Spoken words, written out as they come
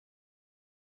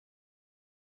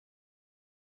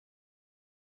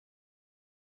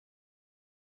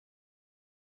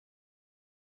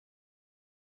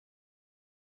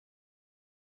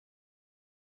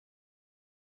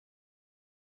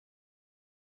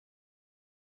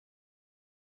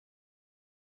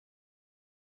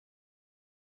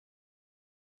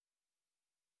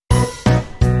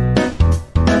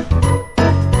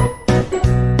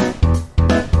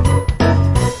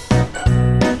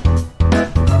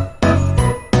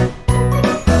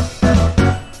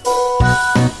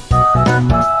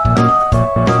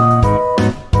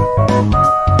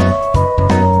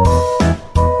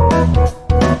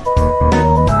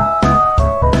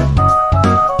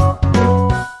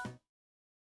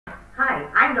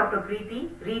Dr. Preeti,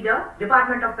 Reader,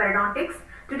 Department of Periodontics.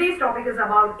 Today's topic is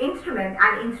about instrument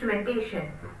and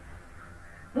instrumentation.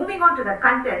 Moving on to the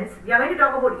contents, we are going to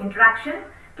talk about interaction,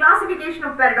 classification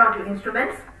of periodontal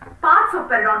instruments, parts of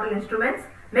periodontal instruments,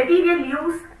 material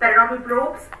use, periodontal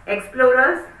probes,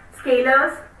 explorers,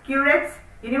 scalers, curettes,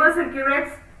 universal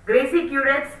curettes, Gracey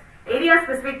curettes,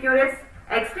 area-specific curettes,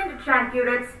 extended shank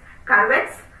curettes,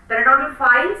 curvettes, periodontal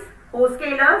files, hose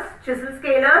scalers, chisel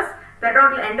scalers,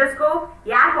 periodontal endoscope,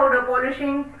 yak powder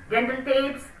polishing, dental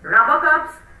tapes, rubber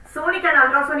cups, sonic and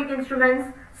ultrasonic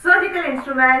instruments, surgical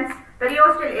instruments,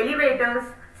 periostal elevators,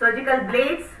 surgical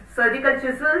blades, surgical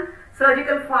chisel,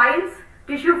 surgical files,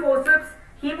 tissue forceps,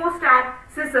 hemostat,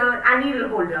 scissor and needle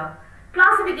holder.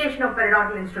 Classification of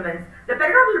periodontal instruments. The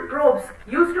periodontal probes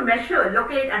used to measure,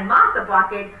 locate and mark the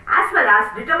pocket as well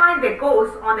as determine their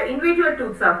course on the individual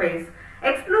tooth surface.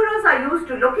 Explorers are used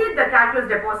to locate the calculus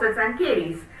deposits and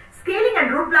caries. Scaling and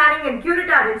root planning and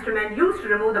curettage instrument used to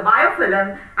remove the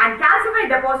biofilm and calcified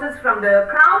deposits from the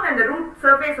crown and the root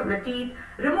surface of the teeth,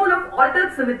 removal of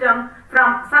altered symmetry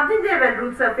from subgingival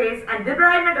root surface and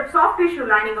debridement of soft tissue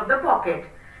lining of the pocket.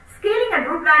 Scaling and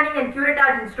root planning and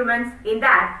curettage instruments, in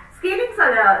that sickle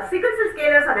cell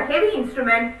scalers are the heavy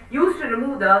instrument used to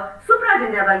remove the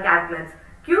supragingival calculus.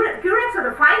 Curettes are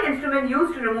the fine instrument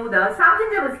used to remove the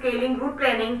subgingival scaling, root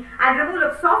planing and removal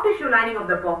of soft tissue lining of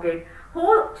the pocket.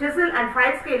 Hole, chisel and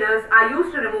file scalers are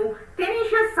used to remove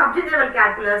tenacious subgingival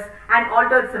calculus and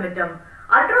altered symmetry.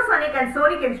 Ultrasonic and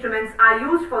sonic instruments are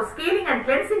used for scaling and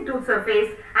cleansing tooth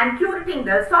surface and curating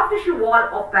the soft tissue wall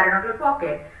of periodontal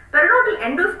pocket. Periodontal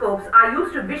endoscopes are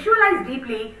used to visualize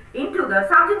deeply into the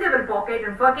subgingival pocket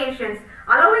and furcations,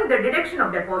 allowing the detection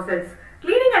of deposits.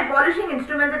 Cleaning and polishing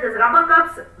instruments such as rubber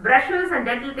cups, brushes and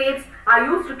dental tapes are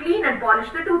used to clean and polish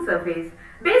the tooth surface.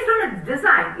 Based on its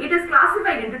design, it is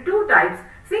classified into two types: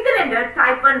 single-ended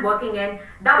type 1 working end,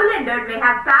 double-ended may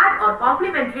have pad or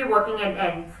complementary working end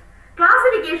ends.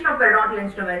 Classification of periodontal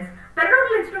instruments.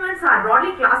 Periodontal instruments are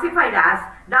broadly classified as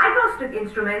diagnostic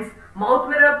instruments, mouth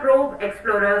mirror probe,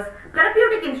 explorers,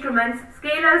 therapeutic instruments,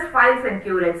 scalers, files and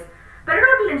curettes.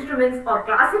 Periodontal instruments are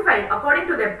classified according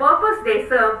to their purpose they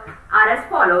serve are as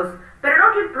follows: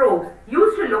 periodontal probes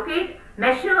used to locate,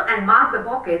 measure and mark the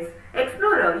pockets.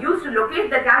 Explorer used to locate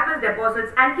the calculus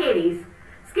deposits and caries.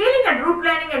 Scaling and root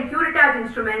planning and curettage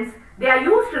instruments, they are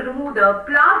used to remove the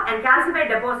plug and calcified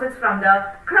deposits from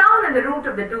the crown and the root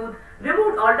of the tooth,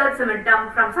 remove altered symmetry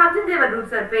from subgingival root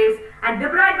surface and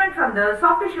debridement from the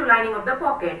soft tissue lining of the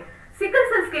pocket. Sickle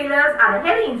cell scalers are a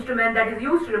heavy instrument that is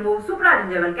used to remove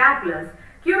supragingival calculus.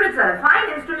 Curettes are a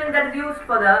fine instrument that is used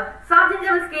for the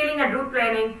subgingival scaling and root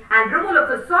planing and removal of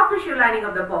the soft tissue lining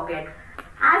of the pocket.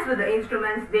 As with the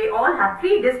instruments, they all have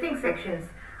three distinct sections: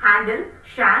 handle,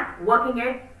 shank, working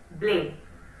end, blade.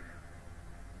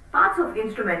 Parts of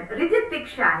instrument. Rigid thick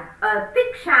shank. A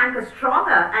thick shank is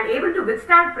stronger and able to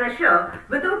withstand pressure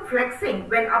without flexing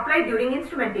when applied during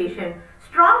instrumentation.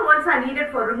 Strong ones are needed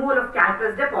for removal of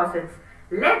calculus deposits.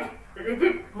 Ledge,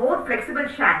 rigid, more flexible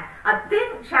shank. A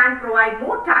thin shank provides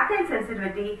more tactile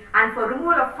sensitivity and for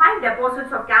removal of fine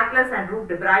deposits of calculus and root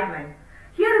debridement.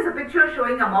 Here is a picture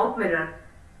showing a mouth mirror.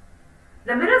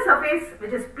 The mirror surface,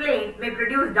 which is plain, may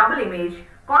produce double image.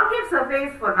 Concave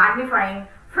surface for magnifying.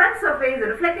 Front surface, the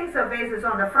reflecting surface, is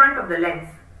on the front of the lens.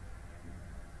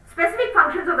 Specific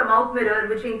functions of the mouth mirror,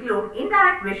 which include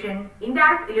indirect vision,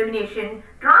 indirect illumination,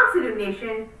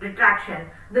 trans-illumination, retraction.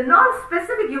 The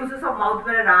non-specific uses of mouth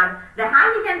mirror are: the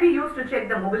handle can be used to check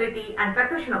the mobility and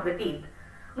percussion of the teeth.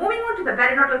 Moving on to the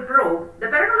periodontal probe. The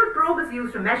periodontal probe is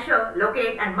used to measure,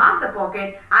 locate and mark the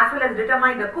pocket as well as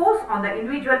determine the course on the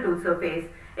individual tooth surface.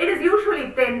 It is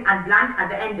usually thin and blunt at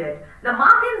the ended. The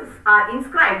markings are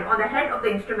inscribed on the head of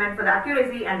the instrument for the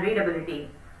accuracy and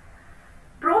readability.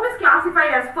 Probe is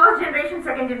classified as first generation,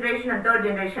 second generation and third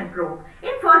generation probe.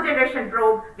 In first generation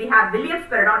probe, we have Williams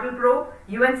periodontal probe,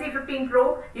 UNC 15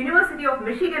 probe, University of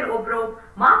Michigan O probe,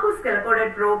 Marcus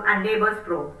Calicoted probe and Neighbors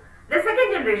probe. The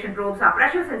second generation probes are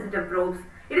pressure sensitive probes.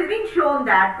 It has been shown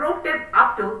that probe tip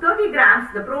up to 30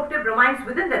 grams, the probe tip remains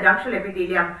within the junctional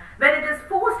epithelium. When it is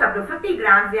forced up to 50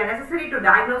 grams, they are necessary to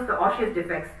diagnose the osseous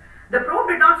defects. The probe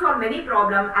did not solve many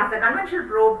problems as the conventional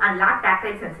probe and lacked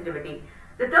tactile sensitivity.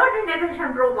 The third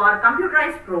generation probe are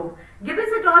computerized probe.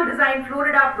 Gibbs et al. Designed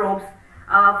Florida probes,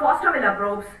 Foster Miller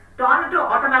probes, Tornado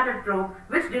automated probe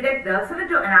which detect the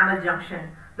cemento-enamel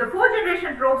junction. The fourth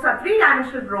generation probes are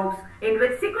three-dimensional probes in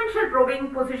which sequential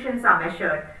probing positions are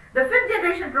measured. The fifth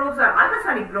generation probes are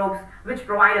ultrasonic probes which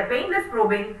provide a painless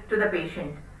probing to the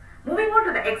patient. Moving on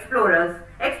to the explorers.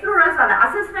 Explorers are the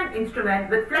assessment instrument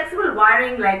with flexible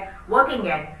wiring like working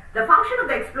end. The function of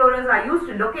the explorers are used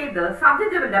to locate the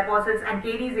subgingival deposits and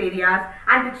caries areas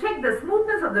and to check the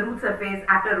smoothness of the root surface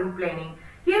after root planing.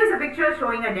 Here is a picture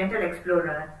showing a dental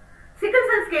explorer. Sickle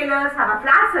cell scalers have a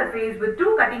flat surface with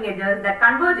two cutting edges that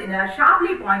converge in a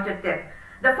sharply pointed tip.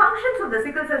 The functions of the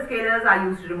sickle cell scalers are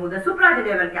used to remove the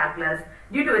supragingival calculus.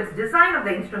 Due to its design of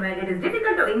the instrument, it is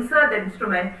difficult to insert the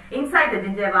instrument inside the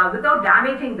gingiva without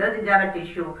damaging the gingival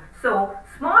tissue. So,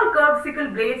 small curved sickle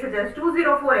blades such as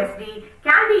 204SD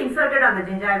can be inserted on the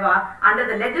gingiva under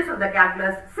the ledges of the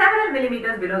calculus several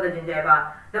millimeters below the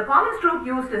gingiva. The common stroke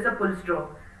used is a pull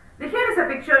stroke. Here is a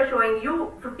picture showing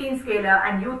U15 scaler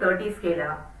and U30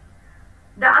 scaler.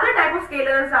 The other type of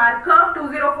scalers are curved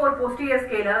 204 posterior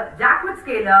scaler, jackward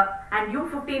scaler and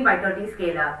U15/30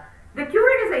 scaler. The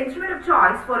curette is the instrument of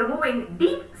choice for removing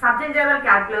deep subgingival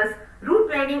calculus, root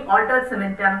planing altered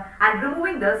cementum and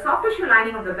removing the soft tissue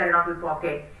lining of the periodontal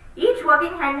pocket. Each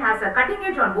working hand has a cutting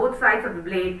edge on both sides of the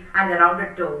blade and a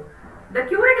rounded toe. The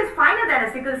curette is finer than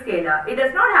a sickle scaler. It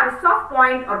does not have a soft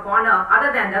point or corner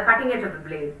other than the cutting edge of the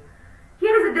blade.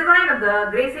 Here is a design of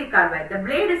the Gracey curvet. The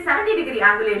blade is 70-degree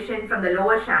angulation from the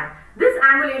lower shank. This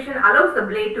angulation allows the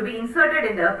blade to be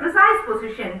inserted in the precise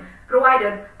position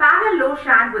provided parallel low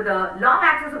shank with the long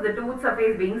axis of the tooth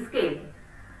surface being scaled.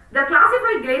 The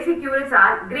classified Gracey curettes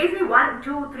are Gracey 1,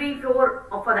 2, 3, 4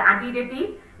 for the anterior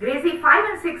teeth, Gracey 5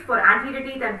 and 6 for anterior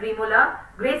teeth and premolar,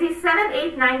 Gracey 7,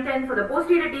 8, 9, 10 for the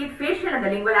posterior teeth, facial and the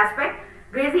lingual aspect,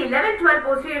 Gracey 11, 12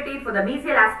 posterior teeth for the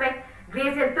mesial aspect,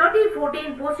 Gracey 13,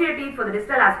 14 posterior teeth for the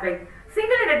distal aspect.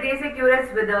 Single-ended Gracey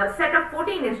curettes with a set of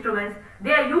 14 instruments,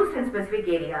 they are used in specific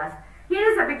areas. Here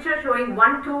is a picture showing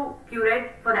 1, 2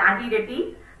 curette for the anterior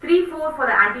teeth, 3, 4 for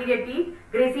the anterior teeth,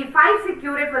 Gracey 5, 6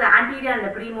 curette for the anterior and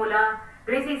the premolar,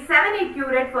 Gracey 7, 8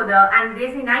 curette for the and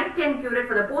Gracey 9, 10 curette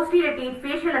for the posterior teeth,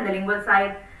 facial and the lingual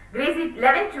side, Gracey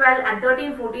 11, 12 and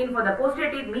 13, 14 for the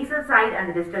posterior teeth, mesial side and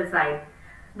the distal side.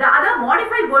 The other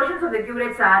modified versions of the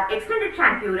curettes are extended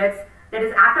shank curettes, that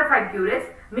is after 5 curettes,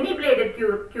 mini bladed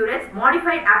curettes,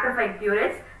 modified after 5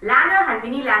 curettes, langer and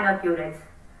mini langer curettes.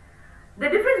 The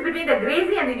difference between the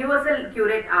Gracey and the universal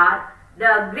curette are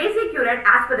the Gracey curette,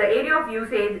 as per the area of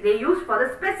usage, they use for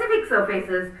the specific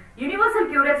surfaces, universal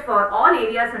curettes for all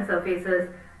areas and surfaces.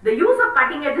 The use of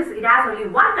cutting edges, it has only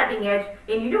one cutting edge.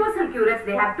 In universal curettes,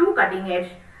 they have two cutting edge.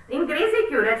 In Gracey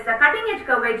curettes, the cutting edge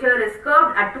curvature is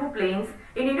curved at two planes.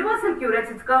 In universal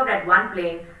curettes, it's curved at one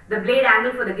plane. The blade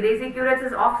angle for the Gracey curettes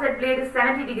is offset blade is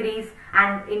 70 degrees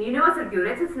and in universal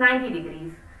curettes, it's 90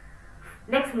 degrees.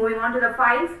 Next, moving on to the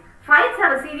files. Files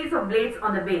have a series of blades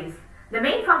on the base. The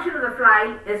main function of the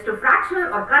file is to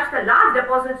fracture or crush the large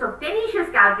deposits of tenacious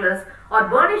calculus or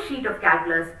burnished sheet of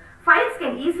calculus. Files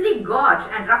can easily gouge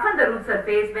and roughen the root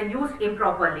surface when used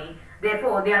improperly.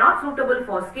 Therefore, they are not suitable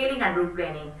for scaling and root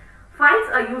planing. Files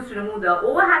are used to remove the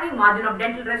overhanging margin of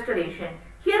dental restoration.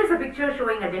 Here is a picture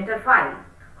showing a dental file.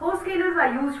 Hose scalers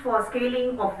are used for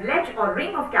scaling of ledge or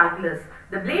ring of calculus.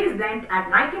 The blade is bent at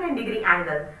 99-degree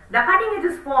angle. The cutting edge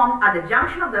is formed at the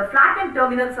junction of the flattened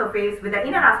terminal surface with the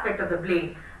inner aspect of the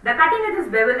blade. The cutting edge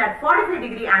is beveled at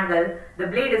 45-degree angle. The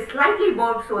blade is slightly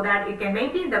bowed so that it can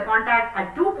maintain the contact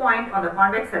at 2 points on the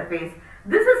convex surface.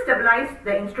 This has stabilized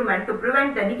the instrument to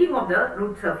prevent the nicking of the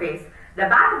root surface. The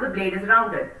back of the blade is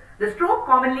rounded. The stroke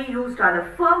commonly used are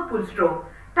the firm pull stroke.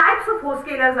 Types of hose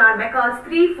scalers are Meccas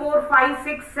 3, 4, 5,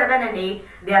 6, 7 and 8.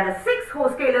 They are the 6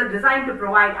 hose scalers designed to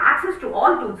provide access to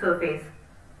all tooth surface.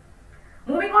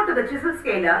 Moving on to the chisel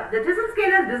scaler. The chisel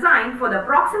scaler is designed for the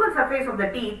proximal surface of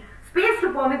the teeth, space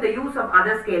to permit the use of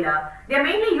other scaler. They are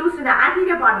mainly used in the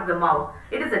anterior part of the mouth.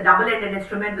 It is a double-ended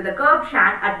instrument with a curved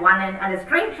shank at one end and a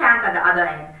straight shank at the other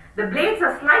end. The blades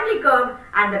are slightly curved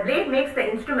and the blade makes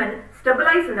the instrument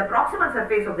stabilize in the proximal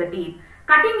surface of the teeth.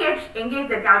 Cutting edge engage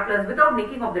the calculus without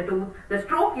nicking of the tooth. The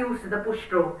stroke used is the push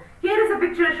stroke. Here is a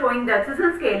picture showing the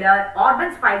chisel scaler,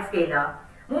 Orban's file scaler.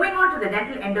 Moving on to the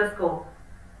dental endoscope.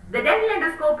 The dental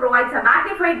endoscope provides a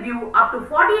magnified view up to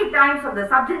 48 times of the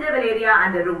subgingival area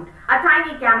and the root. A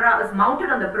tiny camera is mounted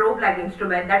on the probe-like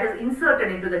instrument that is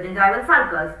inserted into the gingival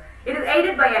sulcus. It is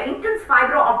aided by an intense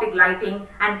fiber-optic lighting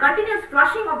and continuous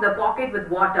flushing of the pocket with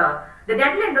water. The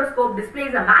dental endoscope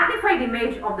displays a magnified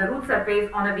image of the root surface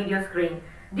on a video screen.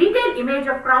 Detailed image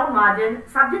of crown margin,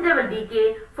 subgingival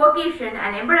decay, furcation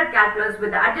and embedded calculus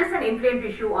with the adjacent inflamed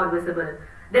tissue are visible.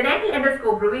 The dental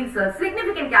endoscope reveals a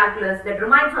significant calculus that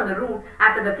remains on the root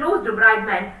after the closed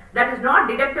debridement that is not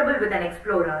detectable with an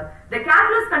explorer. The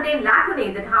calculus contain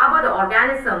lacunae that harbor the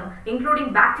organism,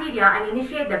 including bacteria, and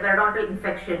initiate the periodontal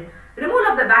infection.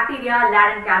 Removal of the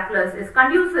bacteria-laden calculus is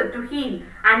conducive to heal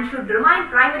and should remain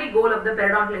primary goal of the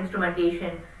periodontal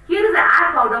instrumentation. Here is the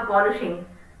air powder polishing.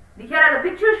 Here are the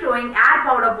pictures showing air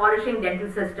powder polishing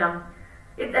dental system.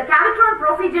 It's a Cavitron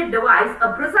Profijet device,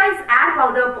 a precise air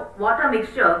powder water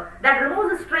mixture that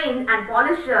removes the strain and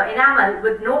polish enamel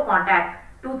with no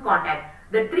tooth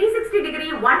contact. The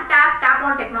 360-degree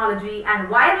one-tap-on technology and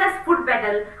wireless foot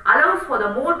pedal allows for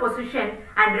the more precision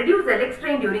and reduce the leg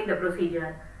strain during the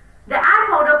procedure. The air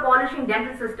powder polishing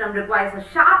dental system requires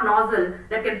a sharp nozzle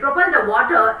that can propel the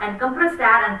water and compressed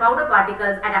air and powder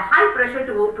particles at a high pressure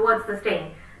towards the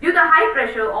stain. Due to high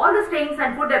pressure, all the stains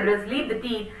and food debris leave the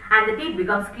teeth and the teeth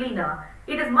becomes cleaner.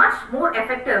 It is much more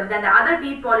effective than the other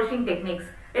teeth polishing techniques.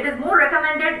 It is more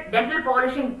recommended dental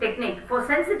polishing technique for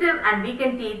sensitive and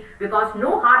weakened teeth because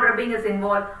no hard rubbing is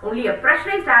involved, only a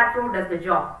pressurized airflow does the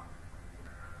job.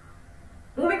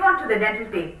 Moving on to the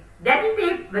dental tape. Dental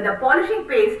tape with a polishing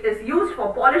paste is used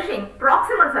for polishing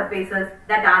proximal surfaces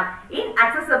that are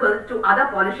inaccessible to other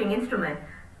polishing instruments.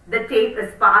 The tape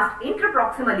is passed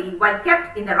intraproximally while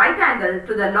kept in the right angle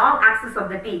to the long axis of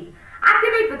the teeth.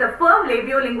 Activate with a firm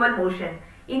labiolingual motion.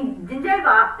 In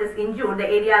gingiva is injured, the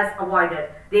area is avoided.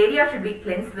 The area should be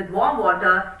cleansed with warm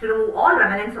water to remove all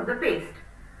remnants of the paste.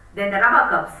 Then the rubber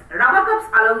cups. Rubber cups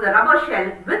allow the rubber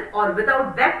shell with or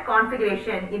without web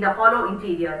configuration in the hollow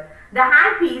interior. The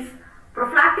handpiece,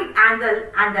 prophylactic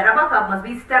angle and the rubber cup must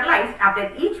be sterilized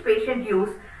after each patient use,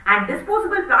 and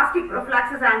disposable plastic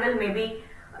prophylaxis angle may be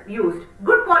used.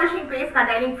 Good polishing paste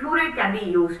containing fluoride can be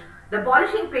used. The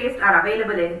polishing paste are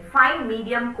available in fine,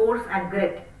 medium, coarse and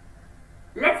grit.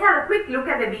 Let's have a quick look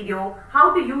at the video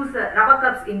how to use the rubber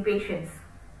cups in patients.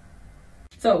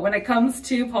 So when it comes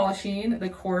to polishing, the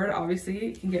cord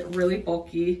obviously can get really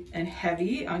bulky and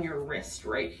heavy on your wrist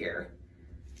right here.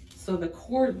 So the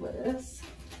cordless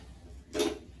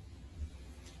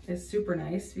is super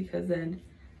nice because then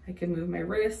I can move my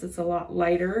wrist. It's a lot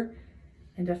lighter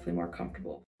and definitely more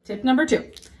comfortable. Tip number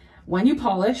 2, when you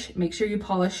polish, make sure you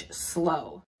polish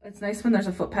slow. It's nice when there's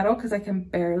a foot pedal because I can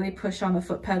barely push on the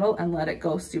foot pedal and let it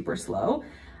go super slow.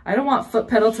 I don't want foot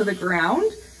pedal to the ground.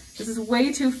 This is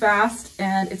way too fast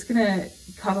and it's gonna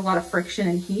cause a lot of friction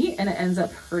and heat and it ends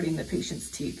up hurting the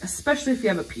patient's teeth, especially if you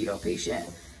have a pedo patient.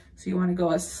 So you wanna go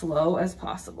as slow as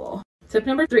possible. Tip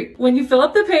number 3, when you fill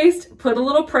up the paste, put a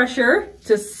little pressure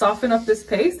to soften up this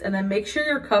paste and then make sure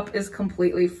your cup is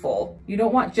completely full. You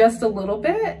don't want just a little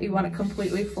bit, you want it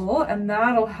completely full, and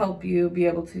that'll help you be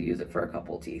able to use it for a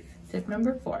couple teeth. Tip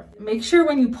number 4, make sure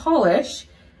when you polish,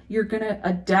 you're gonna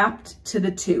adapt to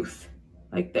the tooth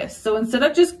like this. So instead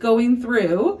of just going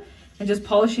through and just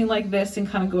polishing like this and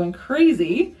kind of going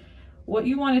crazy, what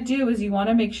you wanna do is you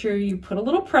wanna make sure you put a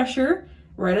little pressure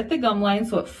right at the gum line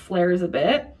so it flares a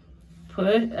bit.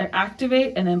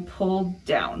 Activate and then pull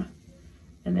down.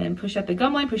 And then push at the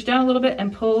gum line, push down a little bit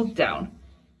and pull down.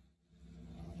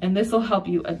 And this will help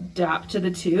you adapt to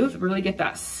the tooth, really get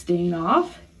that stain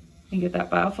off and get that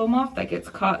biofilm off that gets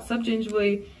caught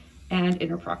subgingivally and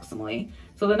interproximally.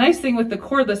 So the nice thing with the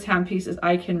cordless handpiece is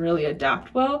I can really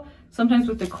adapt well. Sometimes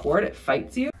with the cord, it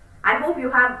fights you. I hope you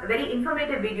have a very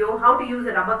informative video how to use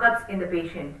the rubber cups in the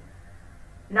patient.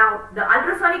 Now, the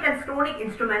ultrasonic and sonic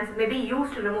instruments may be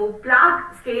used to remove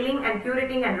plaque, scaling and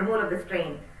curating and removal of the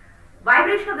strain.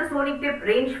 Vibration of the sonic tip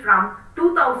range from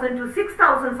 2000 to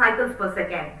 6000 cycles per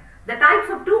second. The types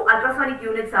of 2 ultrasonic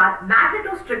units are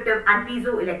magnetostrictive and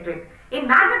piezoelectric. In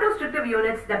magnetostrictive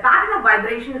units, the pattern of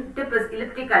vibration tip is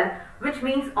elliptical, which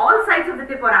means all sides of the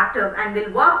tip are active and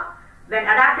will work when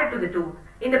adapted to the tooth.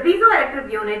 In the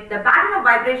piezoelectric unit, the pattern of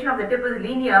vibration of the tip is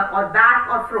linear or back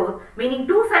or forth, meaning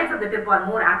 2 sides of the tip are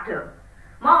more active.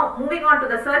 Now, moving on to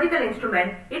the surgical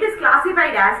instrument, it is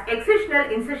classified as excisional,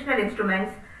 incisional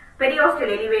instruments, periosteal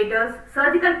elevators,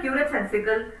 surgical curettes and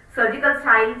sickle, surgical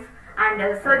styles,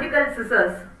 and surgical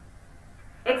scissors.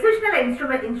 Excisional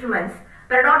instruments,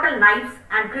 periodontal knives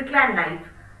and crickland knife.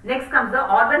 Next comes the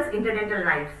Orban's interdental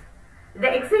knives. The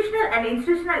excisional and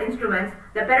incisional instruments,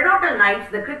 the periodontal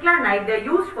knives, the crickland knife, they are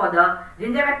used for the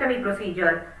gingivectomy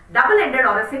procedure. Double-ended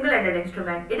or a single-ended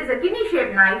instrument. It is a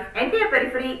kidney-shaped knife. Entire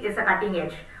periphery is a cutting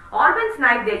edge. Orban's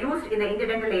knife, they are used in the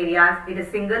interdental areas. It is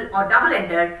single or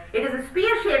double-ended. It is a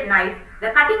spear-shaped knife,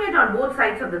 the cutting edge on both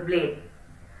sides of the blade.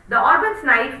 The Orban's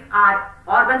knife are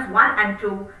Orban's 1 and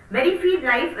 2. Merrifield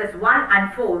knife is 1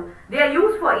 and 4. They are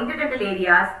used for interdental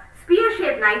areas.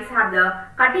 Spear-shaped knives have the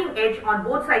cutting edge on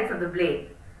both sides of the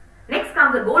blade. Next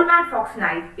comes the Goldman Fox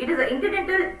knife. It is an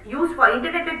interdental used for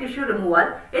interdental tissue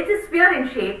removal. It is spear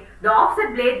in shape. The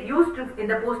offset blade used in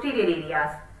the posterior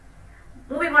areas.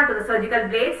 Moving on to the surgical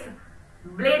blades.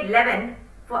 Blade 11,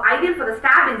 ideal for the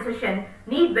stab incision,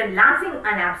 need when lancing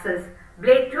an abscess.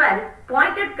 Blade 12,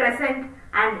 pointed crescent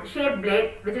and shaped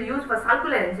blade, which is used for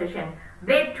sulcular incision.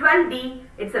 Blade 12D,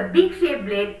 it's a beak-shaped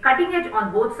blade, cutting edge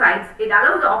on both sides. It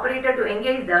allows the operator to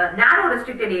engage the narrow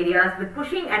restricted areas with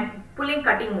pushing and pulling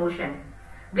cutting motion.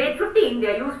 Blade 15, they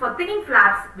are used for thinning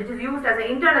flaps, which is used as an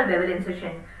internal bevel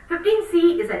incision.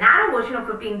 15C is a narrow version of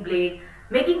 15 blade,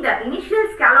 making the initial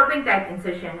scalloping type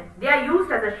incision. They are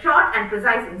used as a short and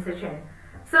precise incision.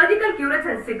 Surgical curettes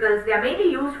and sickles, they are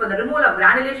mainly used for the removal of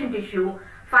granulation tissue,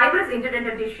 fibrous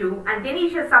interdental tissue, and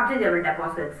tenacious subgingival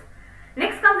deposits.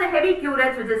 Next comes the heavy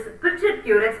curettes, which is Preeti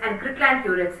curettes and Crickland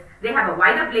curettes. They have a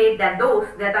wider blade than those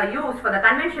that are used for the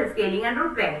conventional scaling and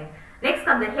root paring. Next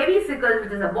comes the heavy sickles,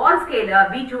 which is a ball scaler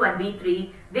B2 and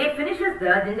B3. They finishes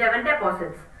the gingival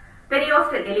deposits.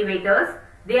 Periostal elevators,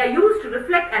 they are used to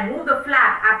reflect and move the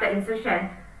flap after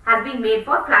incision, has been made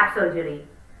for flap surgery.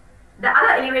 The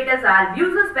other elevators are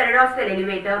Buser's periodontal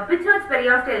elevator, Pitchard's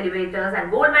periodontal elevators,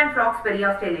 and Goldman-Frock's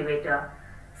periodontal elevator.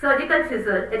 Surgical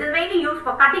chisel, it is mainly used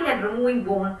for cutting and removing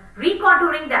bone,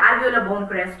 recontouring the alveolar bone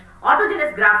crest,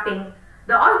 autogenous grafting.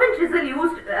 The Osborne chisel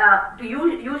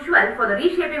usual for the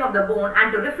reshaping of the bone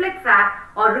and to reflect fat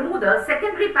or remove the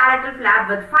secondary palatal flap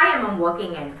with 5 mm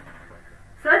working end.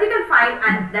 Surgical file,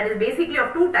 and that is basically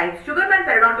of two types, Sugarman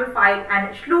periodontal file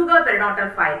and Schluger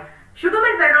periodontal file.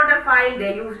 Sugarman periodontal file,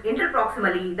 they are used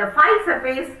interproximally. The file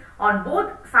surface on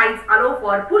both sides allow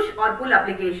for push or pull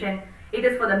application. It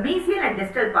is for the mesial and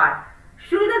distal part.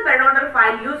 Schluger periodontal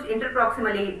file used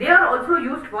interproximally. They are also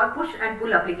used for push and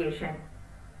pull application.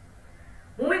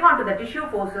 Moving on to the tissue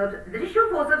forceps. The tissue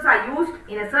forceps are used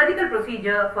in a surgical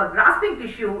procedure for grasping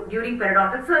tissue during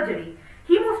periodontal surgery.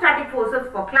 Hemostatic forceps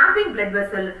for clamping blood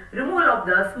vessel, removal of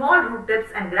the small root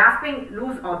tips and grasping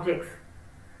loose objects.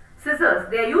 Scissors,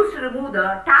 they are used to remove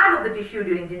the tag of the tissue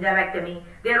during gingivectomy.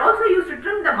 They are also used to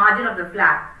trim the margin of the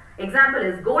flap. Example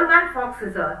is Goldman-Fox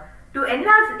scissor to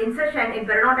enlarge incision in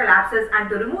periodontal abscess and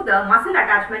to remove the muscle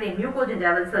attachment in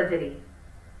mucogingival surgery.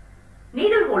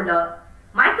 Needle holder.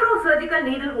 Microsurgical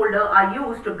needle holder are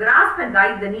used to grasp and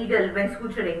guide the needle when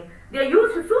suturing. They are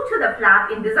used to suture the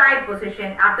flap in desired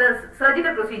position after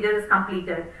surgical procedure is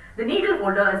completed. The needle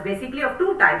holder is basically of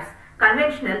two types,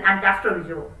 conventional and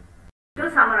Castroviejo. To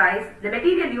summarize, the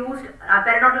material used are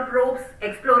periodontal probes,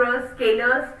 explorers,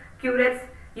 scalers, curettes,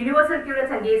 universal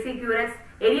curettes and Gracey curettes,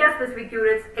 area-specific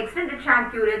curettes, extended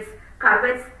shank curettes,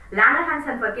 curvettes, Langerhans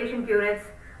and Furcation curettes,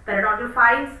 periodontal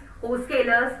files, hose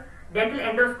scalers, dental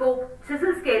endoscope,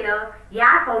 chisel scaler,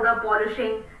 air powder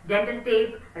polishing, dental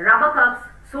tape, rubber cups,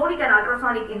 sonic and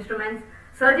ultrasonic instruments,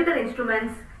 surgical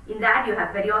instruments. In that you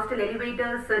have periostal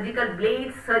elevators, surgical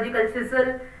blades, surgical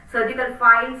chisel, surgical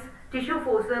files, tissue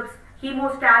forceps,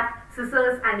 hemostat,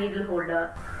 scissors and needle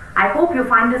holder. I hope you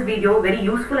find this video very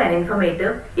useful and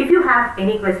informative. If you have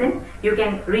any question, you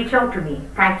can reach out to me.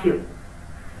 Thank you.